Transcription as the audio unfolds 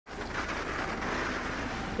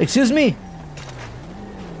Excuse me.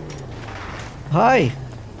 Hi.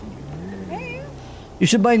 Hey. You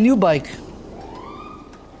should buy a new bike.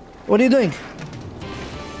 What are you doing?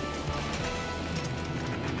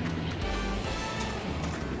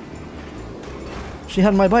 She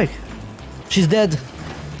had my bike. She's dead.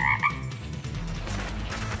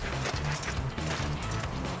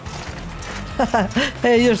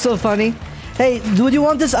 Hey, you're so funny. Hey, would you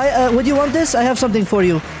want this? Would you want this? I have something for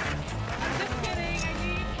you. I'm just kidding. I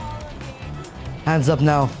knew you'd follow me. Hands up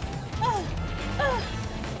now.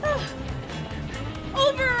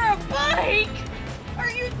 Over a bike?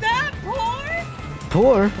 Are you that poor?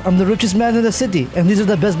 Poor? I'm the richest man in the city, and these are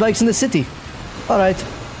the best bikes in the city. All right.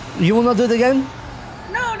 You will not do it again?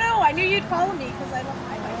 No. I knew you'd follow me because I love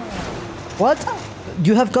my bike. What? Do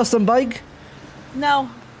you have custom bike? No.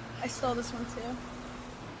 I stole this one too.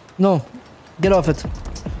 No. Get off it.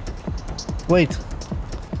 Wait.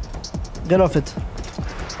 Get off it.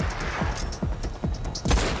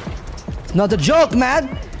 It's not a joke,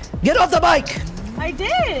 man! Get off the bike! I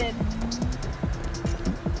did!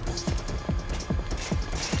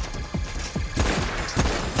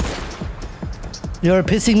 You're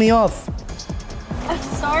pissing me off. I'm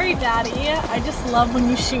sorry, Daddy. I just love when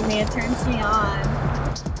you shoot me. It turns me on.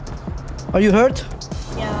 Are you hurt?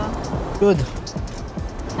 Yeah. Good.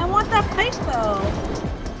 I want that pipe though.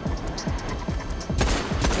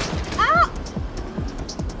 Ow!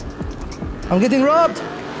 I'm getting robbed!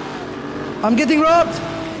 I'm getting robbed!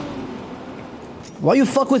 Why you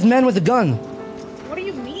fuck with men with a gun? What do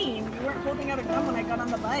you mean? You weren't holding out a gun when I got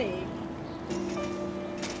on the bike.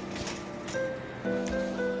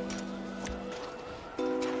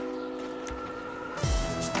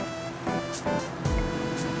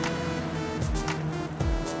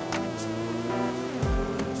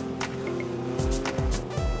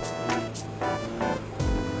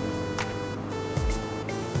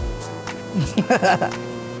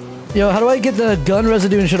 Yo, how do I get the gun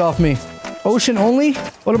residue and shit off me? Ocean only?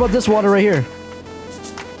 What about this water right here?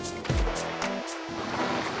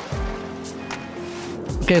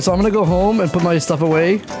 Okay, so I'm gonna go home and put my stuff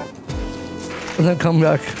away. And then come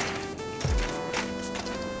back.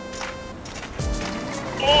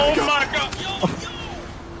 Oh my god! Yo!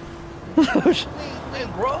 Hey,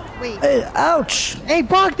 bro! Wait. Hey, ouch! Hey,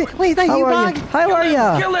 Bogg! Wait, is that you, Bogg? How are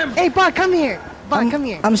ya? Kill him! Hey, Bogg, come here! Bogg, come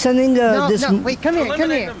here. I'm sending no, this... no, wait, come here, come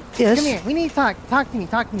Eliminate here. them. Yes? Come here, we need to talk. Talk to me,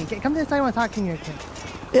 talk to me. Come to the side, I want to talk to you.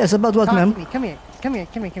 Yes, about what, Talk ma'am? to me, come here. Come here,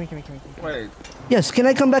 come here, come here, come here, come here. Wait. Yes, can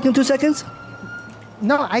I come back in 2 seconds?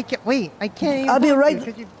 No, I can't, wait, I can't even I'll be talk to right-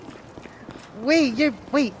 you 'cause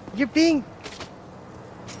you're being,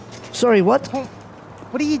 Sorry, what?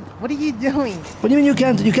 what are you doing? What do you mean you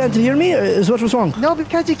can't hear me? Or is what's wrong? No,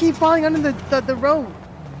 because you keep falling under the road.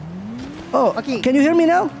 Oh, Okay. can you hear me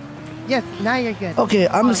now? Yes, now you're good. Okay,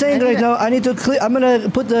 I'm saying right now, I need to clear. I'm gonna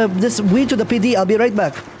put this weed to the PD. I'll be right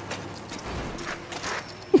back.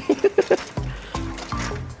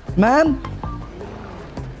 Ma'am,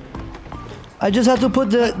 I just have to put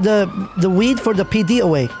the weed for the PD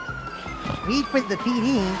away. Weed for the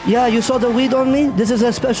PD. Yeah, you saw the weed on me. This is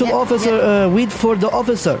a special Yeah, officer weed for the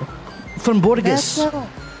officer from That's Borges. so,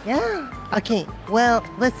 yeah. Okay, well,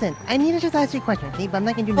 listen, I need to just ask you a question, okay? But I'm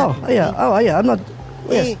not gonna do Oh nothing. yeah, okay? oh yeah. I'm not.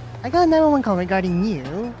 Hey, Yes. I got a 911 call regarding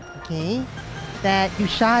you, okay? That you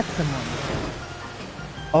shot someone.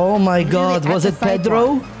 Oh my Really, God, at was the it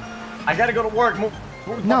Pedro? I gotta go to work. Move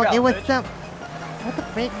the No, fuck it out, was bitch. some. What the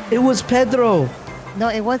frick? It was Pedro. No,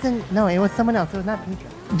 it wasn't. No, it was someone else. It was not Pedro.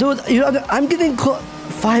 Dude, you know, I'm getting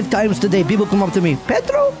 5 times today. People come up to me,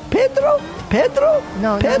 Pedro, Pedro, Pedro,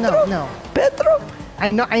 No, Pedro, no. Pedro.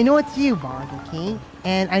 I know it's you, Bogg, okay?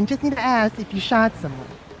 And I just need to ask if you shot someone.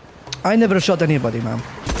 I never shot anybody, ma'am.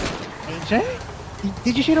 Are you sure?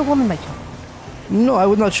 Did you shoot a woman by chance? No, I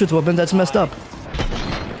would not shoot a woman. That's messed up.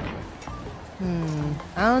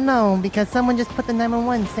 I don't know, because someone just put the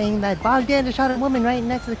 911 saying that Bogg did shot a woman right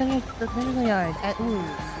next to the country yard at Ooze.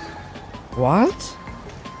 What?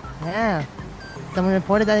 Yeah. Someone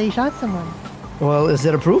reported that he shot someone. Well, is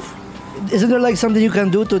there a proof? Isn't there like something you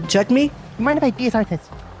can do to check me? You mind if I DSR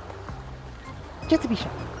test you? Just to be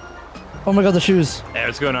sure. Oh my God, the shoes. Hey,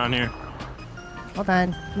 what's going on here? Hold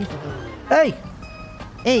on. Give me a second. Hey,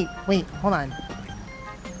 Hey, wait, hold on.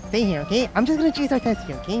 Stay here, okay? I'm just gonna GSR test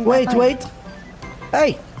you, okay? wait, That's fine. wait.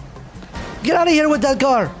 Hey, get out of here with that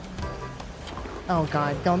car. Oh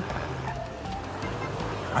god, don't.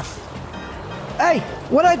 Hey,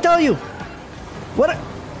 what did I tell you? What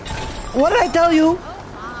did I tell you?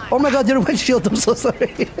 Oh my God, your windshield. I'm so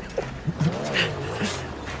sorry.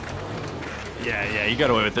 Yeah, you got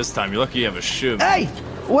away with this time. You're lucky you have a shoe. Hey,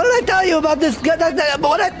 what did I tell you about this?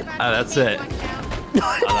 That's it.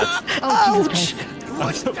 Ouch!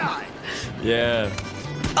 Yeah.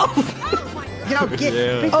 Yo, get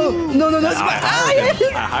Yeah. freaking... Oh, no, that's my...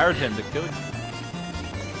 I hired him to kill you.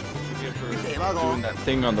 For doing that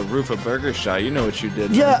thing on the roof of Burger Shot. You know what you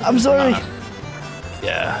did. Yeah, I'm sorry.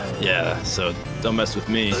 Yeah. So don't mess with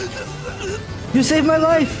me. You saved my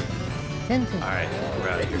life. Tenten. All right, we're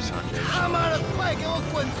out of here, Sanjay.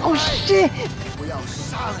 Oh shit!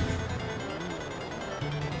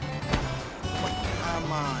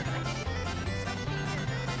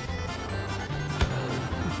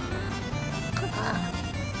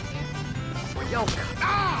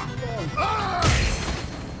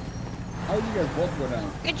 How did you guys both go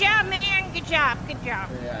down? Good job, man. Good job. Good job.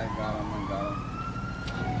 Yeah, I got him.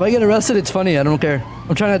 If I get arrested, it's funny. I don't care.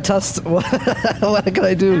 I'm trying to test what can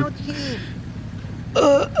I do?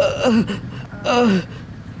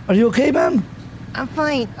 Are you okay, ma'am? I'm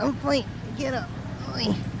fine. Get up.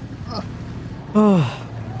 Oh.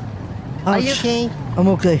 Are you Ouch. okay? I'm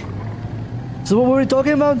okay. So what were we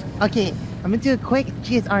talking about? Okay, I'm gonna do a quick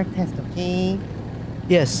GSR test, okay?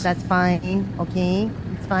 Yes. That's fine, okay?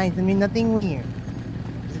 It's fine, it's gonna be nothing weird.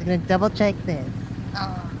 Just gonna double check this.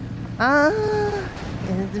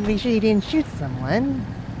 And to make sure you didn't shoot someone.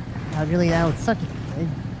 That would suck if you did.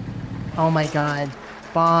 Oh my god.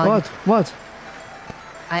 Bogg. What?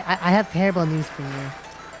 I have terrible news for you.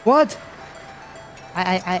 What?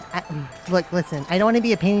 Look, listen, I don't want to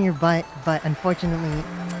be a pain in your butt, but unfortunately,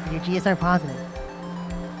 you're GSR positive.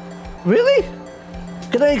 Really?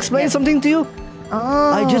 Can I explain something to you?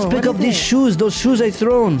 Oh, I just picked up these shoes. Those shoes I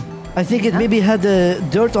thrown. I think it maybe had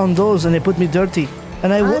dirt on those, and it put me dirty.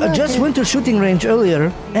 And I just went to shooting range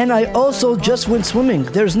earlier, and I also just went swimming.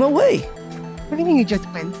 There's no way. What do you mean you just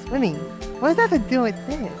went swimming? What does that have to do with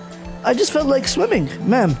this? I just felt like swimming,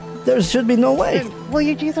 ma'am. There should be no way. Well,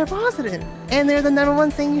 your G's are positive, and they're the number one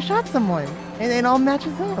saying you shot someone, and it all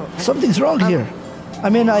matches up. Something's wrong here. I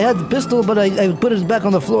mean, I had the pistol, but I put it back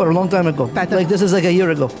on the floor a long time ago. Like this is like a year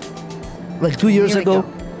ago, like 2 years ago.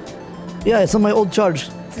 Yeah, it's on my old charge.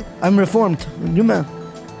 I'm reformed, new man.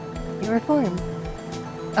 You're reformed.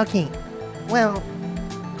 Okay, well,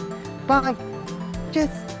 Bogg,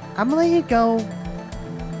 I'm gonna let you go.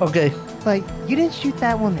 Okay. But you didn't shoot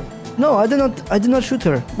that woman. No, I did not shoot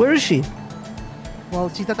her. Where is she? Well,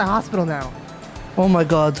 she's at the hospital now. Oh my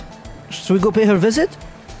god. Should we go pay her visit?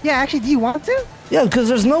 Yeah, actually, do you want to? Yeah, because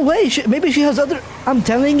there's no way. Maybe she has other... I'm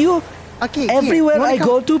telling you. Okay, everywhere I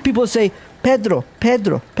go to, people say, Pedro.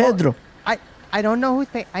 Well, I don't know who's...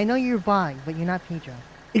 I know you're Bogg, but you're not Pedro.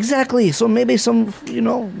 Exactly. So maybe some,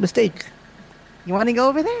 mistake. You want to go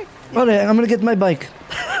over there? Alright, I'm gonna get my bike.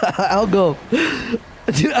 I'll go.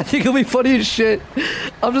 Dude, I think it'll be funny as shit.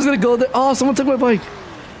 I'm just gonna go there. Oh, someone took my bike.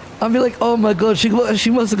 I'll be like, oh my god, she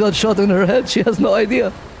must have got shot in her head. She has no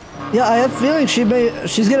idea. Yeah, I have a feeling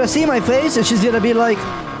she's gonna see my face and she's gonna be like,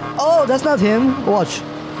 oh, that's not him. Watch.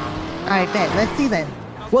 Alright, bet. Let's see then.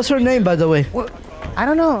 What's her name, by the way? I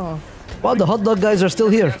don't know. Wow, the hot dog guys are still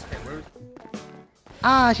here.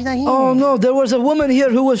 Ah, she's not here. Oh no, there was a woman here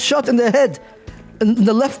who was shot in the head. In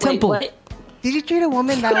the left temple. What? Did you treat a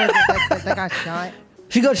woman that got shot?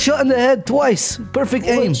 She got shot in the head twice. Perfect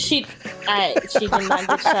aim. She did not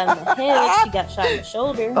get shot in the head. She got shot in the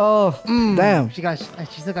shoulder. Oh, damn. She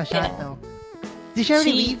still got shot though. Did she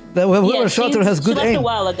already leave? Whoever shot her has good she left aim. a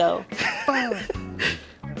while ago.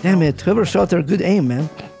 Damn it, whoever shot her, good aim, man.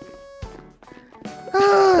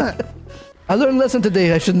 I learned a lesson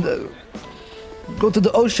today. I should go to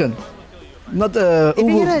the ocean. Not if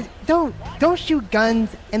you're gonna don't shoot guns,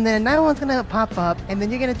 and then another one's gonna pop up, and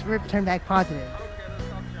then you're gonna return back positive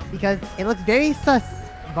because it looks very sus,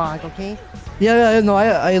 Bogg. Okay? Yeah, no,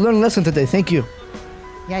 I learned a lesson today. Thank you.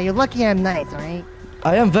 Yeah, you're lucky I'm nice, all right?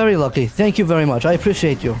 I am very lucky. Thank you very much. I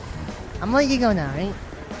appreciate you. I'm gonna let you go now, right?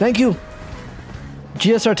 Thank you.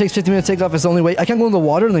 GSR takes 50 minutes to take off. It's the only way. I can't go in the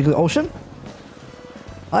water in the ocean.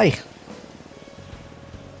 Hi.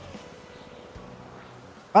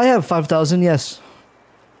 I have 5,000, yes.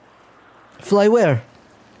 Fly where?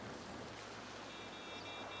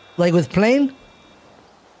 Like with plane?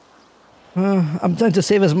 I'm trying to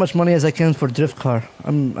save as much money as I can for drift car.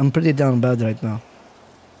 I'm pretty down bad right now.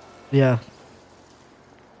 Yeah.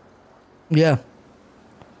 Yeah.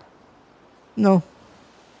 No.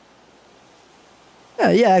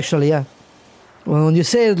 Yeah, actually, yeah. Well, when you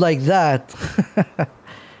say it like that...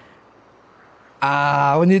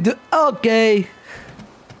 when you do... Okay.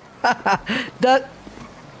 That...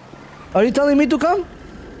 Are you telling me to come?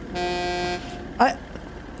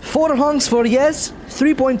 4 honks for yes,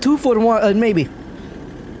 3.2 for one, maybe.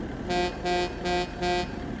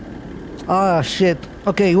 Ah, shit.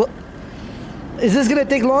 Okay, well... Is this gonna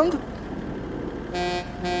take long?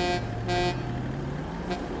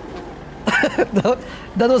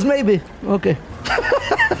 That was maybe. Okay.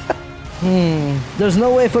 There's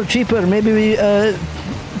no way for cheaper. Maybe we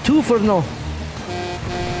 2 for no.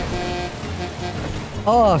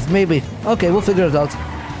 Oh, maybe. Okay, we'll figure it out.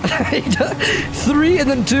 3 and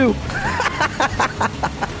then 2.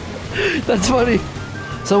 That's funny.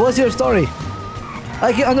 So what's your story?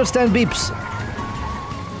 I can understand beeps.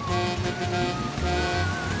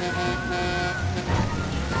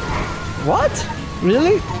 What?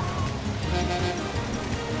 Really?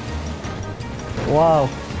 Wow.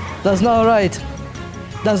 That's not right.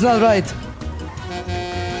 That's not right.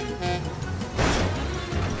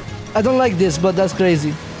 I don't like this, but that's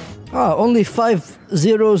crazy. Ah, only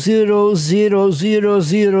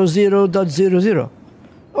 5000000.00.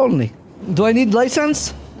 Only. Do I need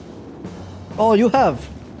license? Oh, you have.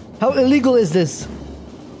 How illegal is this?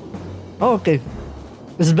 Oh, okay.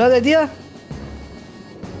 Is it a bad idea?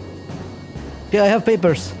 Yeah, I have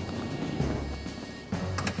papers.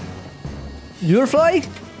 Your fly?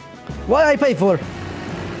 What I pay for?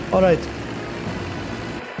 All right.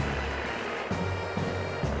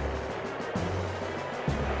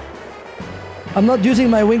 I'm not using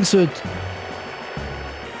my wingsuit.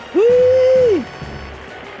 Whee!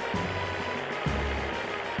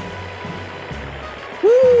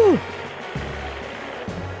 Woo!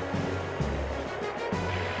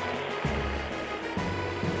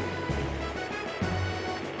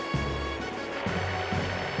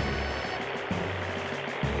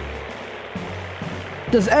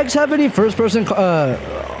 Does X have any first-person,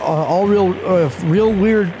 all real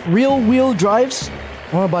wheel drives? I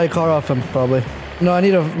want to buy a car off him, probably. No, I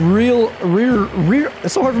need a rear.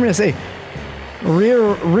 It's so hard for me to say.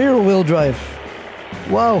 Rear wheel drive.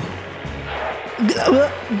 Wow.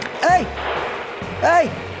 Hey!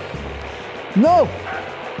 Hey! No!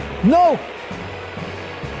 No!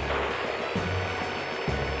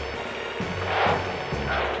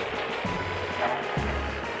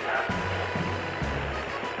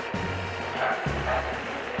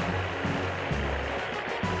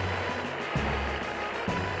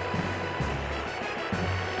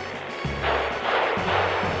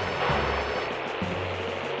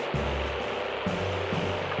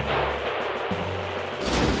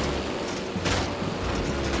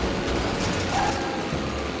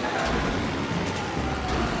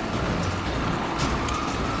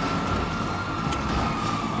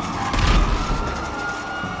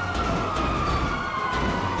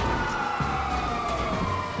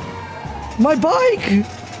 My bike!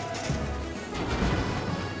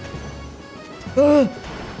 Oh,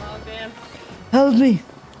 damn. Help me!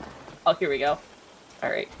 Oh, here we go.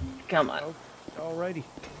 Alright, come on. Alrighty.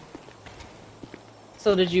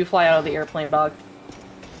 So did you fly out of the airplane, Bogg?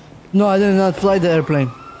 No, I did not fly the airplane.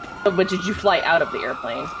 Oh, but did you fly out of the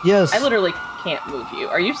airplane? Yes. I literally can't move you.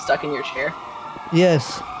 Are you stuck in your chair?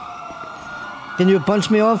 Yes. Can you punch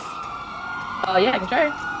me off? Yeah, I can try.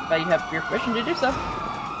 But you have your permission to do so.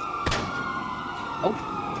 Oh.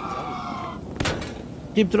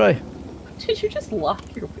 Keep try. Did you just lock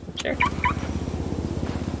your wheelchair?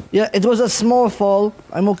 Yeah, it was a small fall.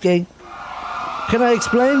 I'm okay. Can I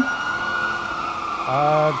explain?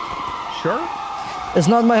 Sure. It's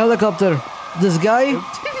not my helicopter. This guy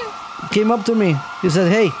came up to me. He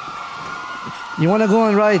said, "Hey, you want to go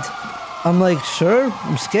and ride?" I'm like, "Sure."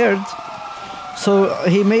 I'm scared. So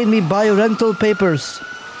he made me buy rental papers.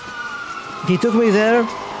 He took me there,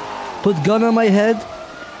 put gun on my head,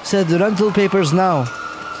 said rental papers now.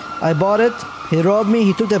 I bought it. He robbed me.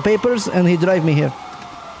 He took the papers and he drive me here.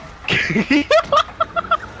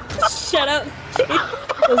 Shut up.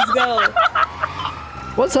 Let's go.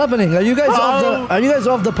 What's happening? Are you guys off the? Are you guys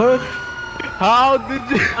off the perk? How did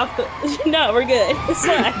you? No, we're good. It's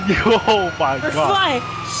fine. Oh my We're god. fine.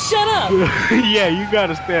 Shut up. Yeah, you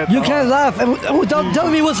gotta stand. You can't laugh. And tell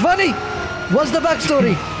me what's funny. What's the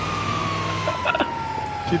backstory?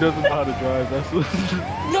 She doesn't know how to drive. That's what.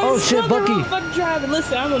 Oh shit, Bucky. Fucking driving.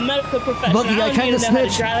 Listen, I'm a medical professional. Bucky, I don't kinda need to know how to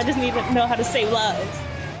snitched. drive. I just need to know how to save lives.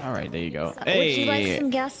 All right, there you go. Would you like some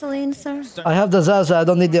gasoline, sir? I have the Zaza. I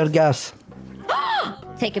don't need their gas.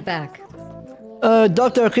 Take it back.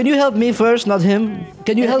 Doctor, can you help me first, not him?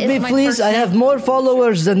 Can you help It's me, my please? first I name. have more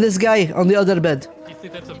followers than this guy on the other bed. You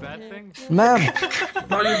think that's a bad thing? Ma'am,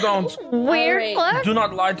 No, you don't. Weird Alright. Do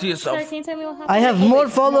not lie to yourself. Can you tell me what happened? I have Oh, more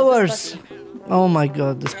wait, followers. Oh my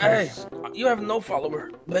god, this Hey, place. you have no follower.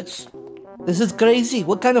 Let's. This is crazy.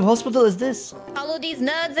 What kind of hospital is this? Follow these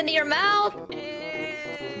nuts into your mouth.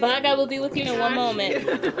 Bogg, I will be with you in one moment.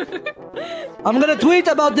 I'm gonna tweet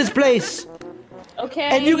about this place. Okay.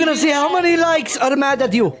 And you're gonna see how many likes are mad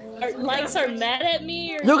at you. Likes are mad at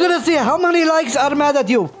me? Or You're gonna see how many likes are mad at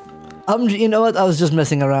you. You know what? I was just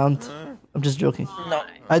messing around. I'm just joking. No.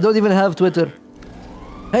 I don't even have Twitter.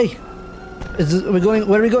 Hey,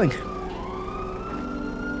 where are we going?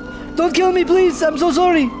 Don't kill me, please. I'm so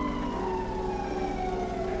sorry.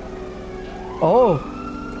 Oh.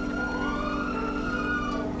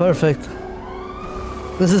 Perfect.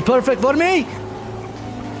 This is perfect for me.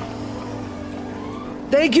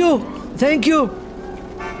 Thank you. Thank you.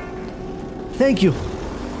 Thank you.